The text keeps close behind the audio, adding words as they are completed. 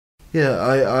Yeah,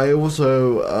 I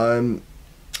also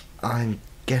I'm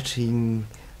getting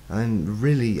I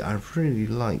really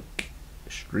like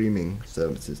streaming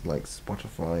services like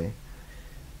Spotify,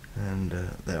 and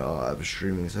there are other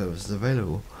streaming services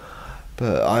available,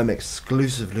 but I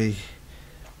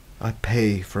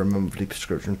pay for a monthly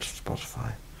subscription to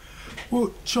Spotify.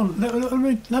 Well, John,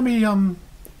 let me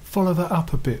follow that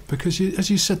up a bit, because as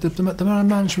you said, the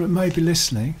management may be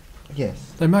listening.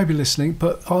 Yes. They may be listening,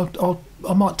 but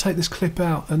I might take this clip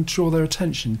out and draw their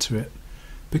attention to it,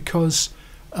 because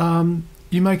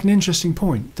you make an interesting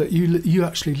point that you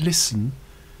actually listen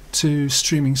to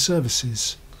streaming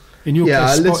services. In your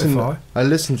case, Spotify. I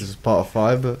listen to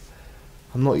Spotify, but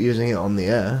I'm not using it on the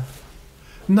air.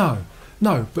 No,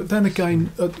 but then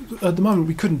again, at the moment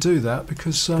we couldn't do that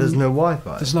because there's no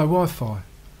Wi-Fi. There's no Wi-Fi.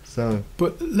 So,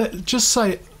 but just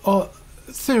say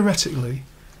theoretically,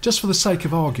 just for the sake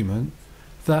of argument,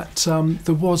 that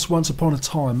there was once upon a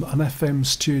time an FM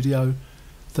studio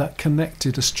that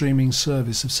connected a streaming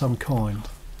service of some kind.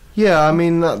 Yeah, I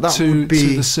mean that would be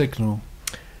to the signal.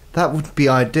 That would be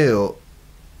ideal.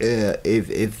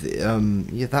 If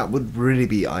that would really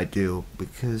be ideal,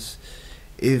 because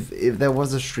if there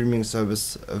was a streaming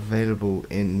service available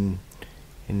in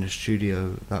the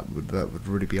studio, that would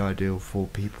really be ideal for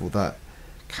people that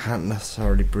can't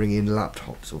necessarily bring in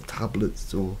laptops or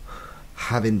tablets or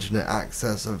have internet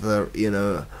access of their,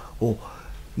 or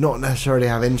not necessarily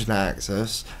have internet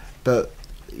access, but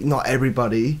not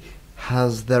everybody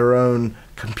has their own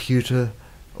computer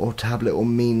or tablet or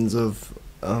means of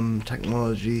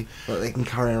technology that they can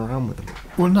carry around with them.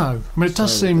 Well, no. I mean, it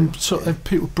does seem sort of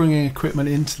people bringing equipment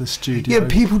into the studio. Yeah,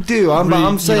 people do.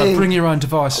 I'm saying, bring your own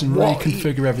device and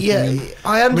reconfigure everything. Yeah,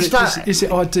 I understand. I mean, is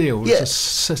it ideal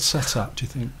as a setup, do you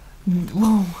think?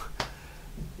 Well,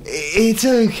 it's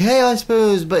okay, I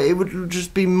suppose, but it would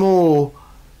just be more.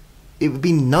 It would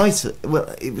be nicer.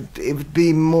 Well, it would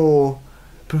be more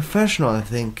professional, I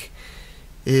think,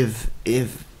 if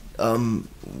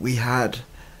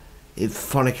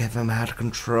Phonic FM had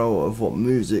control of what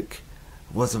music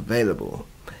was available.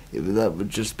 That would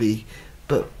just be,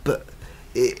 but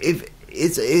if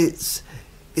it's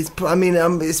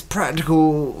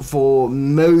practical for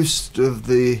most of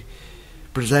the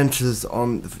presenters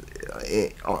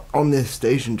on this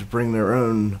station to bring their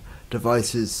own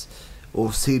devices or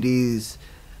CDs,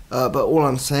 but all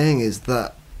I'm saying is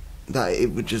that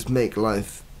it would just make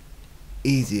life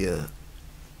easier.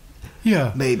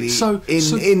 Yeah, maybe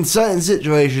in certain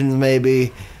situations,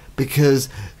 maybe, because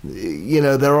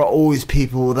there are always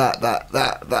people that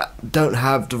don't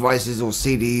have devices or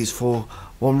CDs for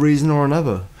one reason or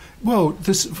another. Well,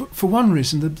 for one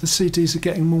reason, the CDs are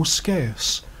getting more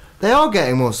scarce. They are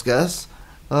getting more scarce.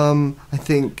 I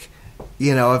think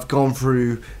I've gone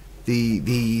through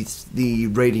the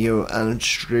radio and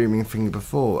streaming thing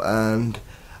before, and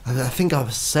I think I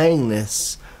was saying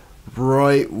this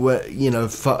right where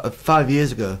 5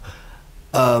 years ago,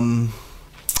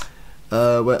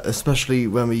 especially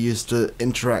when we used to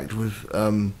interact with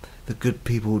the good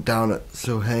people down at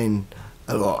Silhane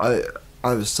a lot.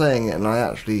 I was saying it, and I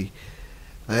actually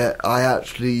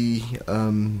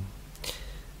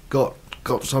got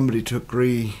somebody to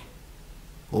agree,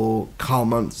 or Carl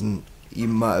Munson, you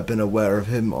might have been aware of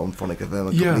him on Phonic FM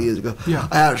a couple of years ago. Yeah.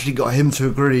 I actually got him to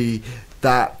agree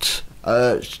that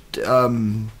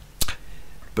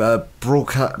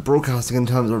broadcasting in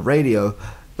terms of radio,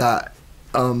 that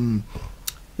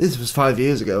this was 5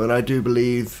 years ago, and I do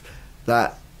believe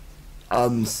that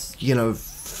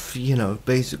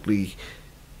basically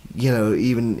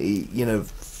even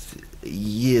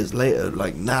years later,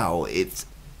 like now, it's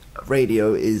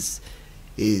radio is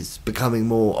becoming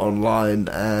more online,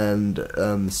 and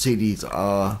CDs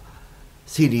are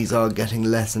getting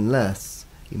less and less,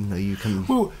 even though you can.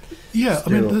 Well, yeah,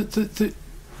 still, I mean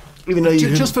even though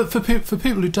you just for people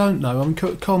who don't know, I mean,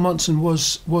 Carl Munson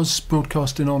was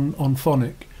broadcasting on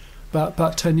Phonic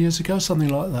about 10 years ago, something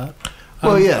like that.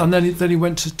 Well, yeah, and then he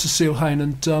went to Sealhane,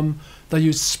 and they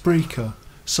used Spreaker,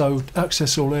 so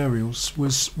Access All Aerials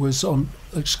was on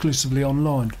exclusively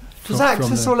online. Does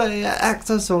Access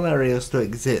All Aerials still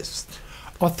exist?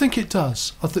 I think it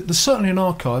does. I think there's certainly an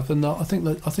archive, and I think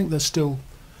they're still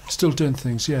doing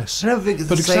things. Yes. I don't think it's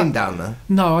the same down there.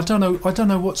 No, I don't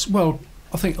know what's. Well,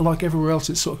 I think like everywhere else,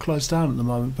 it's sort of closed down at the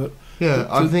moment. But yeah,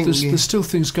 I think there's still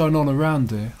things going on around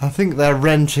there. I think they're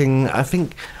renting. I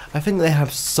think they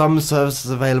have some services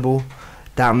available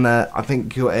down there. I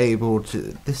think you're able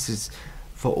to. This is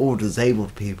for all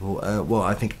disabled people. Well,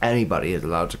 I think anybody is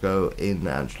allowed to go in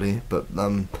actually, but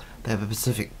they have a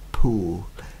specific pool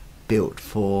built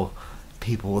for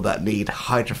people that need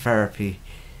hydrotherapy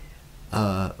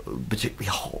particularly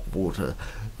hot water.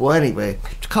 Well, anyway,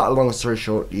 to cut a long story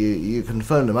short, you can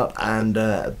phone them up and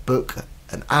book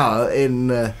an hour in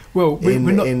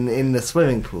in the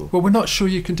swimming pool. Well, we're not sure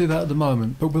you can do that at the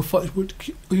moment, but we'll find.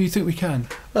 You think we can?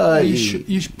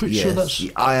 You pretty sure that's?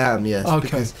 I am. Yes. Okay.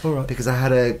 Because, all right. Because I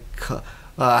had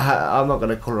I'm not going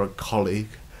to call her a colleague,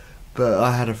 but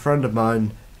I had a friend of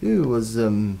mine who was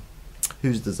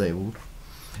who's disabled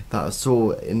that I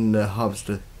saw in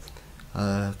Harvester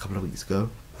a couple of weeks ago,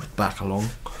 back along,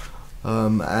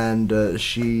 and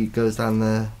she goes down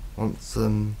there once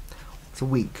a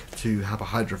week to have a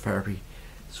hydrotherapy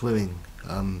swimming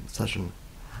session,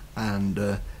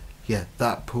 and yeah,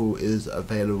 that pool is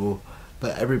available,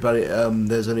 but everybody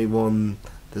there's only one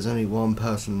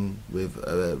person with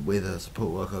a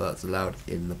support worker that's allowed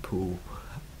in the pool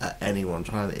at any one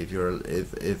time. If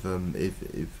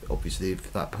obviously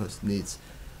if that person needs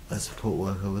a support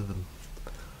worker with them,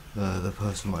 the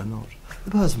person might not.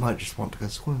 The person might just want to go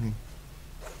swimming.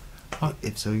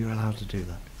 If so, you're allowed to do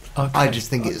that. Okay. I just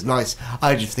think it's nice.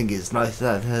 I just think it's nice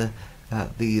that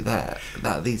that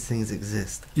these things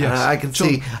exist. Yes. I can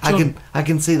see. I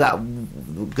can see that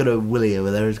good old Willie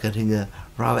over there is getting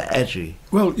rather edgy.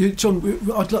 Well, John,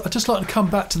 I'd just like to come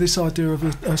back to this idea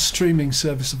of a streaming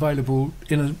service available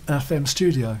in an FM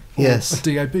studio, or Yes. a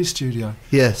DAB studio.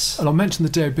 Yes. And I mention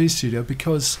the DAB studio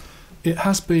because it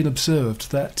has been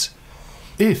observed that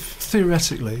if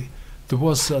theoretically there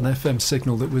was an FM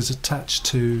signal that was attached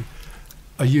to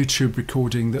a YouTube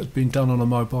recording that had been done on a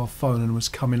mobile phone and was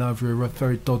coming over a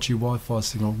very dodgy Wi-Fi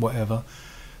signal or whatever,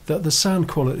 that the sound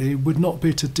quality would not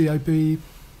be to DAB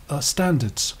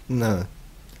standards. No.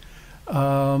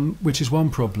 Which is one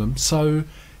problem. So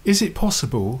is it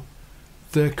possible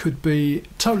there could be,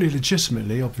 totally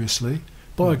legitimately, obviously,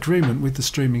 by agreement with the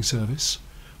streaming service,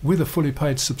 with a fully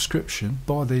paid subscription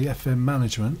by the FM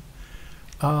management,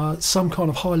 some kind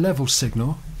of high-level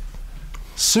signal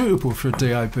suitable for a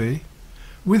DAB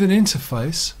with an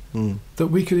interface that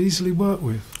we could easily work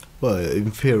with? Well,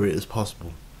 in theory, it's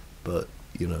possible, but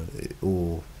you know, it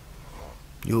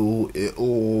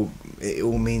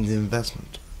all means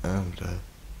investment, and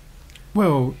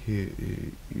well,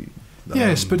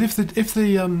 yes, but if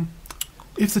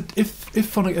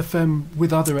Phonic FM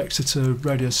with other Exeter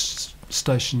radio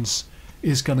stations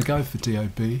is going to go for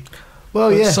DAB,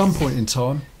 well, at some point in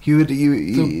time, there's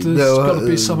got to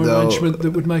be some arrangement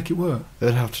that would make it work.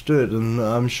 They'd have to do it, and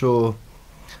I'm sure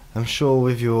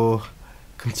with your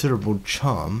considerable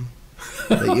charm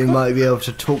that you might be able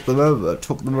to talk them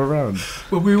around.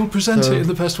 Well, we will present it in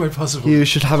the best way possible. You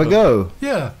should have a go.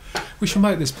 Yeah, we should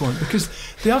make this point, because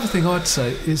the other thing I'd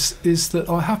say is that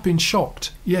I have been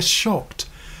shocked,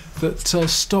 that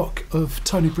stock of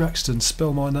Tony Braxton,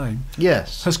 Spell My Name,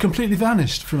 Yes, has completely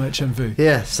vanished from HMV.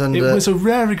 Yes, and it was a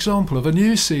rare example of a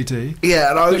new CD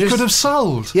that could have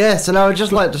sold. Yes, and I would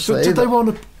just like to say, did they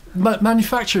want to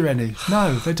manufacture any?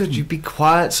 No, they didn't. Would you be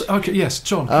quiet? Okay, yes,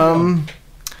 John.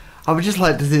 I would just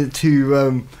like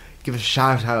to give a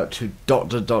shout out to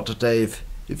Dr. Dave,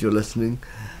 if you're listening,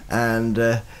 and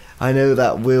I know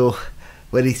that Will,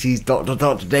 when he sees Dr.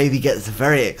 Dave, he gets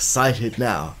very excited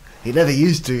now. He never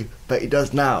used to, but he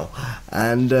does now.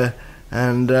 And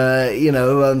you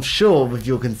know, I'm sure with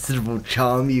your considerable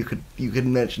charm, you could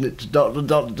mention it to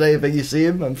Dr. Dave when you see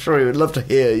him. I'm sure he would love to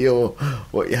hear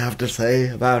what you have to say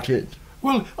about it.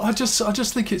 Well, I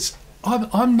just think it's.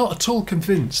 I'm not at all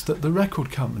convinced that the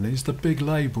record companies, the big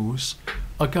labels,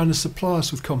 are going to supply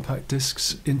us with compact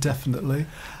discs indefinitely.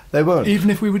 They won't.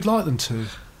 Even if we would like them to.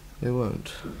 They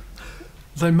won't.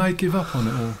 They may give up on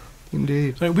it all.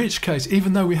 Indeed. In which case,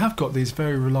 even though we have got these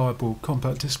very reliable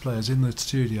compact disc players in the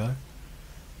studio,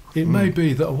 it may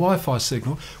be that a Wi-Fi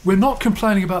signal... We're not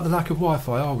complaining about the lack of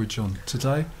Wi-Fi, are we, John,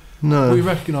 today? No. We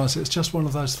recognise it's just one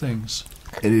of those things.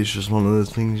 It is just one of those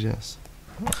things, yes.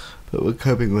 But we're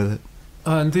coping with it.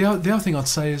 And the other thing I'd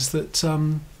say is that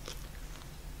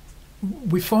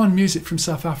we find music from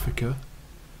South Africa.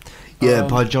 Yeah,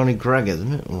 by Johnny Gregg,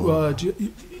 isn't it? Or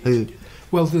who?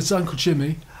 Well, there's Uncle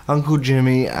Jimmy. Uncle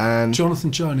Jimmy and...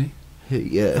 Jonathan Joni.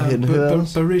 Yeah, and who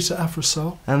else? Barita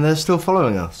Afrosol. And they're still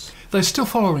following us. They're still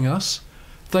following us.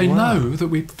 They know that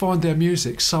we find their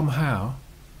music somehow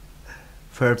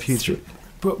therapeutic.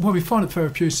 But well, we find it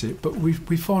therapeutic, but we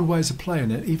find ways of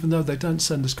playing it, even though they don't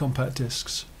send us compact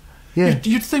discs. Yeah,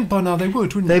 you'd think by now they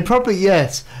would, wouldn't they? You? They probably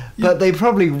but they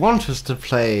probably want us to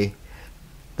play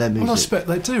their music. Well, I expect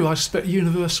they do. I expect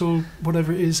Universal,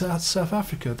 whatever it is, out of South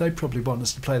Africa, they probably want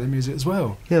us to play their music as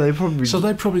well. Yeah, they probably. So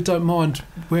they probably don't mind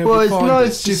where we find it. Well,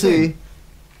 it's nice to see. Think?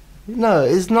 No,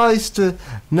 it's nice to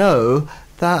know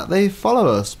that they follow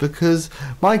us, because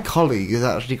my colleague is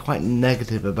actually quite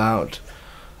negative about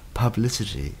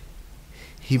publicity.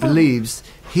 He Oh. believes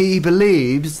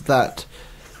that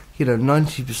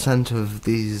 90% of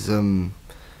these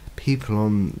people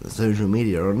on social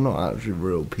media are not actually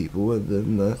real people,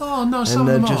 Oh no, some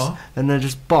of them are. and they're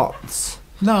just bots.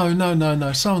 No.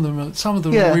 Some of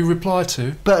them Yeah. we reply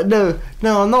to. But no,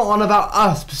 I'm not on about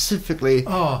us specifically.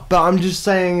 Oh, But I'm just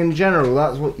saying in general,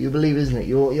 that's what you believe, isn't it?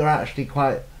 You're actually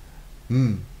quite.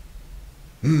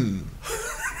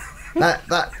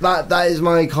 That is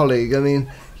my colleague. I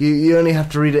mean, you only have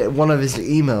to read one of his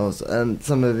emails, and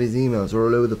some of his emails are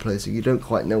all over the place, so you don't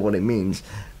quite know what it means.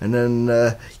 And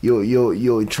then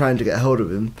you're trying to get hold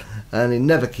of him, and he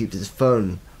never keeps his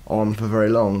phone on for very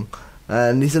long,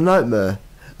 and he's a nightmare.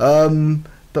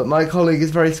 But my colleague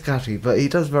is very scatty, but he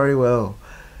does very well.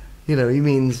 He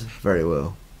means very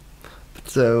well.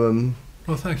 So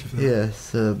well, thank you for that.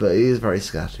 yes, but he is very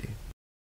scatty.